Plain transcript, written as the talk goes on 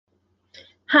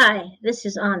Hi, this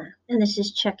is Anna, and this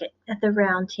is Check It at the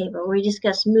Round Table, where we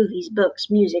discuss movies, books,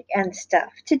 music, and stuff.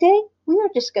 Today, we are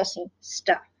discussing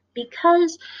stuff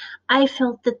because I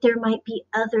felt that there might be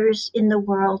others in the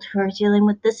world who are dealing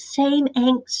with the same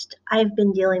angst I've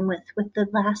been dealing with the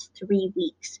last 3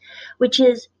 weeks, which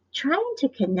is trying to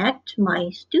connect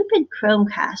my stupid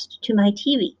Chromecast to my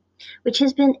TV, which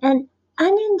has been an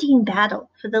unending battle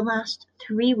for the last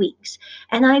 3 weeks.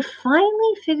 And I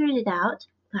finally figured it out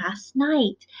last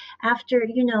night after,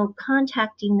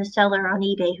 contacting the seller on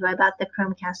eBay who I bought the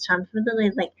Chromecast from for literally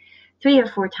like 3 or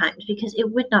 4 times because it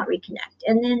would not reconnect.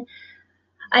 And then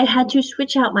I had to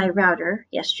switch out my router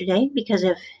yesterday because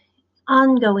of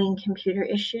ongoing computer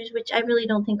issues, which I really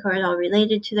don't think are at all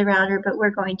related to the router, but we're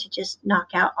going to just knock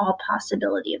out all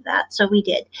possibility of that. So we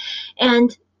did.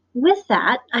 And with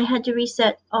that, I had to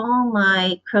reset all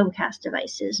my Chromecast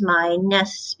devices, my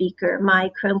Nest speaker,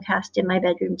 my Chromecast in my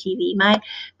bedroom TV, my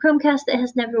Chromecast that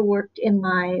has never worked in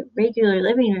my regular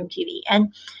living room TV.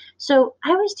 And so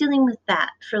I was dealing with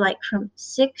that for like from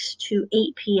 6 to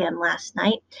 8 p.m. last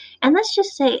night. And let's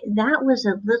just say that was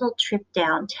a little trip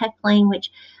down tech lane,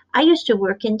 which I used to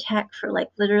work in tech for like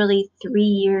literally 3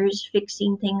 years,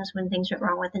 fixing things when things went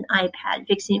wrong with an iPad,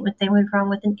 fixing it when things went wrong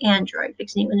with an Android,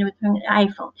 fixing it when it went wrong with an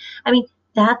iPhone. I mean,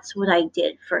 that's what I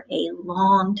did for a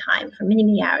long time, for many,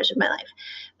 many hours of my life.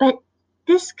 But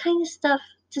this kind of stuff,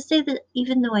 to say that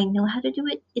even though I know how to do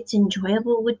it, it's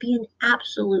enjoyable would be an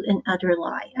absolute and utter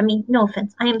lie. I mean, no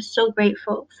offense. I am so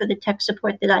grateful for the tech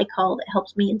support that I call that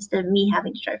helps me instead of me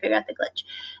having to try to figure out the glitch,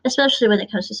 especially when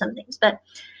it comes to some things. But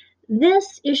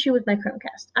this issue with my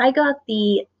Chromecast,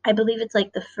 I believe it's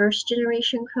like the first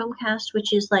generation Chromecast,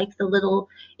 which is like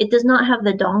it does not have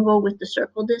the dongle with the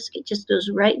circle disc. It just goes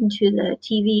right into the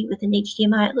TV with an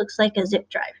HDMI. It looks like a zip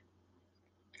drive.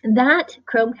 That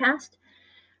Chromecast,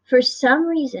 for some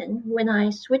reason, when I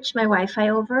switched my Wi-Fi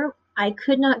over, I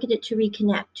could not get it to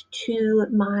reconnect to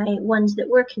my ones that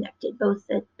were connected, both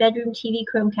the bedroom TV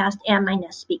Chromecast and my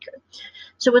Nest speaker.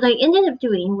 So what I ended up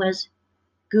doing was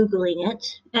Googling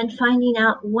it and finding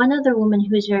out one other woman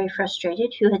who was very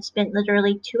frustrated, who had spent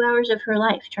literally 2 hours of her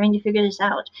life trying to figure this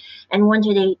out and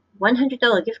wanted a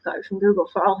 $100 gift card from Google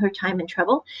for all her time and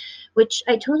trouble, which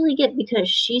I totally get because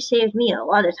she saved me a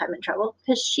lot of time and trouble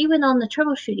because she went on the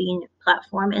troubleshooting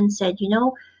platform and said,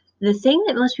 the thing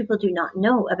that most people do not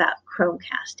know about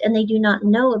Chromecast and they do not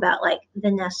know about like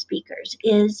the Nest speakers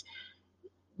is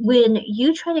when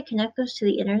you try to connect those to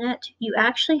the internet, you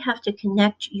actually have to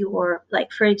connect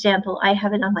like, for example, I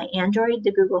have it on my Android,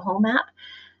 the Google Home app.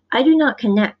 I do not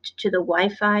connect to the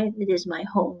Wi-Fi that is my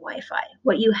home Wi-Fi.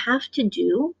 What you have to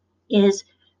do is,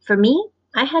 for me,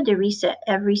 I had to reset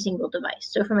every single device.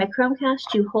 So for my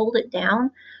Chromecast, you hold it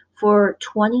down for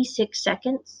 26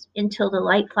 seconds until the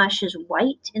light flashes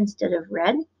white instead of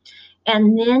red,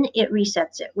 and then it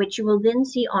resets it, which you will then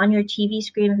see on your TV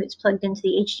screen if it's plugged into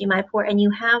the HDMI port, and you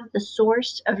have the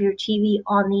source of your TV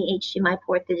on the HDMI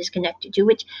port that is connected to,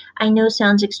 which I know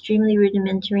sounds extremely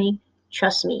rudimentary.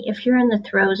 Trust me, if you're in the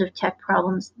throes of tech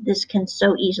problems, this can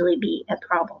so easily be a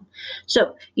problem.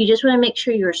 So you just want to make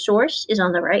sure your source is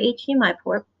on the right HDMI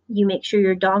port. You make sure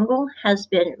your dongle has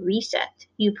been reset.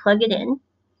 You plug it in.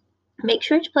 Make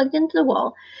sure it's plugged into the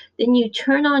wall. Then you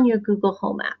turn on your Google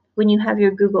Home app. When you have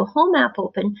your Google Home app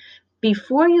open,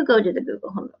 before you go to the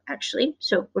Google Home, actually,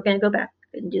 so we're going to go back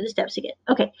and do the steps again.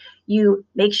 Okay, you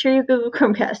make sure your Google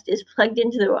Chromecast is plugged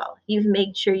into the wall. You've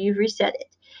made sure you've reset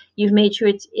it. You've made sure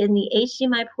it's in the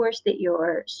HDMI ports that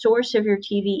your source of your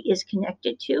TV is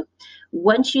connected to.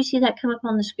 Once you see that come up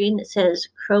on the screen that says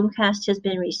Chromecast has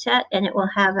been reset, and it will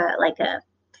have a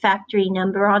factory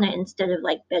number on it instead of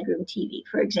like bedroom TV,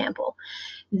 for example.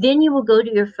 Then you will go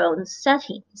to your phone's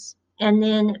settings and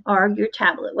then, or your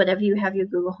tablet, whatever you have your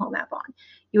Google Home app on.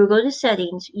 You will go to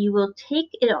settings, you will take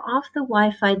it off the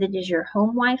Wi-Fi that is your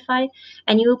home Wi-Fi,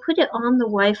 and you will put it on the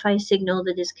Wi-Fi signal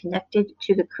that is connected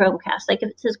to the Chromecast. Like if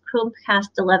it says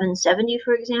Chromecast 1170,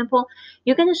 for example,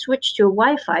 you're going to switch to a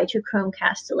Wi-Fi to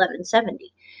Chromecast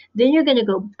 1170. Then you're going to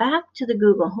go back to the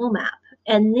Google Home app,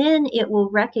 and then it will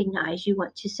recognize you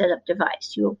want to set up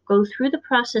device. You will go through the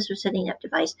process of setting up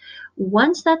device.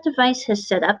 Once that device has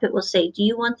set up, it will say, do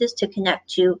you want this to connect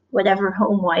to whatever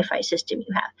home Wi-Fi system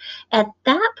you have? At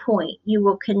that point, you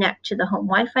will connect to the home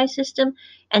Wi-Fi system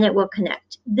and it will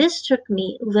connect. This took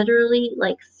me literally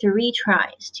like 3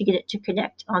 tries to get it to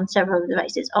connect on several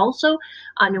devices. Also,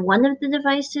 on one of the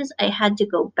devices, I had to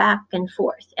go back and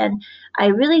forth. And I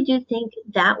really do think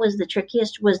that was the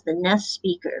trickiest, was the Nest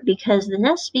speaker, because the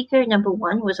Nest speaker, number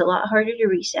one, was a lot harder to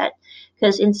reset,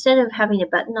 because instead of having a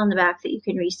button on the back that you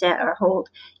can reset or hold,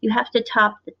 you have to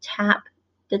tap the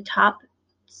top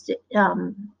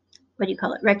what do you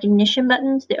call it, recognition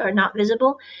buttons that are not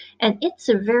visible. And it's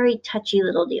a very touchy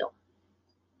little deal.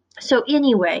 So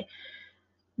anyway,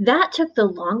 that took the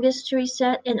longest to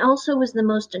reset and also was the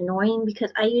most annoying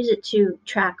because I use it to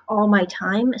track all my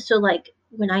time. So like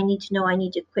when I need to know I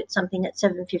need to quit something at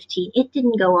 7:15, it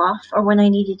didn't go off, or when I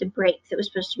needed a break that was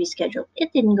supposed to be scheduled,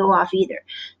 it didn't go off either.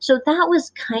 So that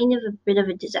was kind of a bit of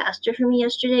a disaster for me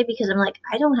yesterday because I'm like,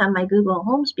 I don't have my Google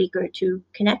Home speaker to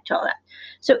connect to all that.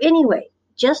 So anyway,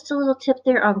 just a little tip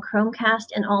there on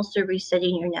Chromecast and also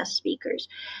resetting your Nest speakers.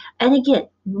 And again,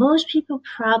 most people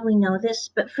probably know this,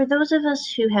 but for those of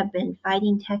us who have been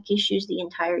fighting tech issues the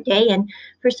entire day, and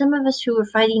for some of us who were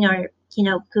fighting our,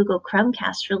 Google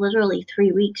Chromecast for literally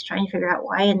 3 weeks trying to figure out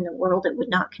why in the world it would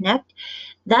not connect,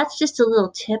 that's just a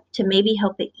little tip to maybe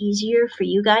help it easier for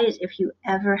you guys if you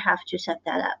ever have to set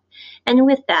that up. And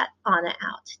with that, on and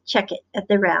out. Check it at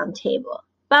the round table.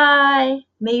 Bye!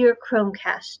 May your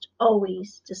Chromecast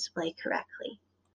always display correctly.